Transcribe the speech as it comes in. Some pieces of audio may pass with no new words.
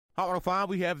Hot 105,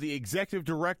 we have the Executive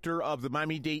Director of the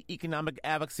Miami-Dade Economic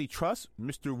Advocacy Trust,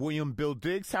 Mr. William Bill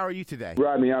Diggs. How are you today?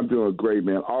 Rodney, I'm doing great,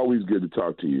 man. Always good to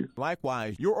talk to you.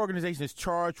 Likewise, your organization is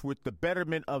charged with the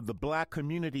betterment of the black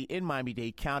community in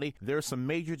Miami-Dade County. There are some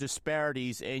major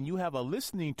disparities, and you have a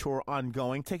listening tour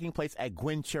ongoing taking place at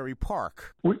Gwen Cherry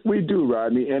Park. We do,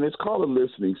 Rodney, and it's called a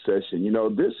listening session. You know,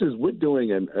 we're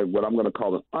doing what I'm going to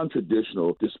call an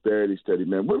untraditional disparity study,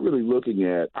 man. We're really looking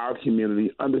at our community,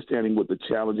 understanding what the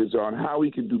challenges are and how we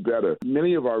can do better.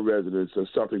 Many of our residents are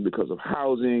suffering because of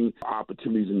housing,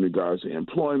 opportunities in regards to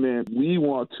employment. We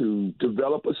want to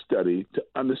develop a study to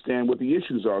understand what the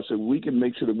issues are so we can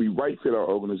make sure that we right-fit our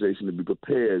organization to be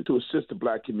prepared to assist the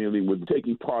black community with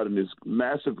taking part in this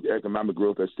massive economic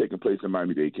growth that's taking place in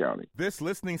Miami-Dade County. This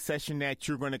listening session that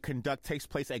you're going to conduct takes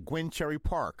place at Gwen Cherry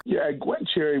Park. Yeah, at Gwen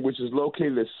Cherry, which is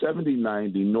located at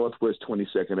 7090 Northwest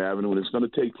 22nd Avenue, and it's going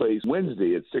to take place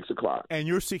Wednesday at 6 o'clock. And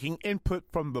you're seeking input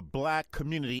from the black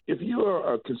community. If you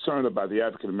are concerned about the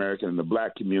African American and the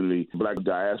black community, black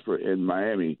diaspora in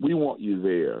Miami, we want you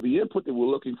there. The input that we're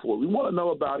looking for, we want to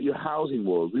know about your housing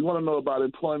woes. We want to know about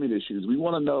employment issues. We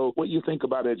want to know what you think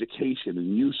about education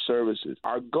and youth services.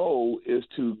 Our goal is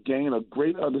to gain a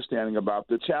great understanding about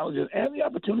the challenges and the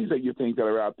opportunities that you think that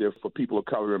are out there for people of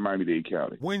color in Miami-Dade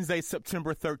County. Wednesday,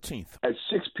 September 13th. At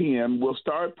 6 p.m., we'll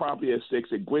start promptly at 6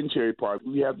 at Gwen Cherry Park.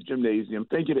 We have the gymnasium.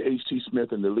 Thank you to H.T.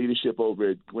 Smith and the leadership over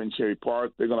at Gwen Cherry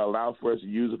Park. They're going to allow for us to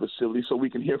use the facility so we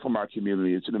can hear from our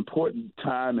community. It's an important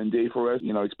time and day for us.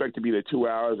 You know, expect to be there 2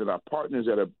 hours, and our partners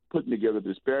that are putting together the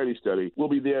disparity study will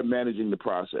be there managing the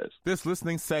process. This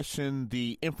listening session,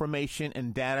 the information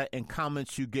and data and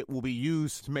comments you get will be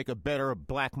used to make a better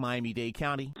black Miami-Dade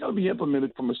County. It's going to be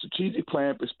implemented from a strategic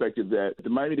plan perspective that the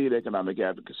Miami-Dade Economic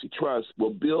Advocacy Trust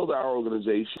will build our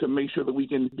organization to make sure that we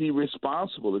can be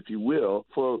responsible, if you will,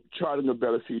 for charting a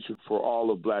better future for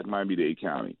all of black Miami-Dade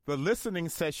County. The listening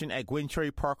session at Gwen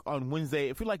Cherry Park on Wednesday.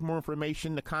 If you'd like more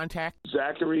information, to contact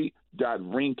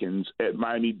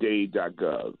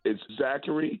Zachary.Rinkins@miamidade.gov. It's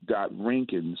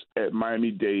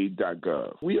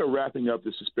Zachary.Rinkins@miamidade.gov. We are wrapping up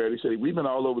this disparity study. We've been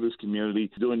all over this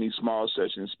community doing these small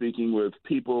sessions, speaking with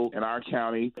people in our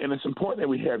county, and it's important that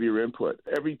we have your input.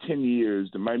 Every 10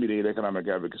 years, the Miami-Dade Economic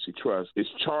Advocacy Trust is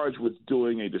charged with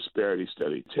doing a disparity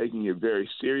study, taking it very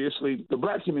seriously. The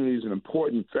black community is an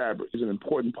important fabric, is an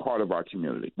important part of our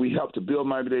community. We help to build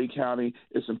Miami-Dade County.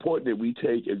 It's important that we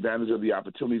take advantage of the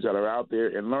opportunities that are out there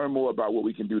and learn more about what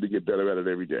we can do to get better at it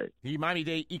every day. The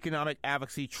Miami-Dade Economic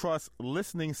Advocacy Trust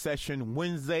listening session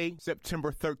Wednesday,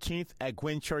 September 13th at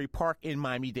Gwen Cherry Park in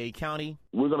Miami-Dade County.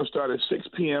 We're going to start at 6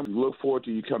 p.m. We look forward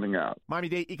to you coming out.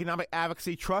 Miami-Dade Economic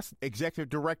Advocacy Trust, Executive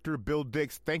Director Bill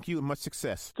Diggs, thank you and much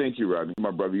success. Thank you, Rodney.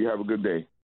 My brother, you have a good day.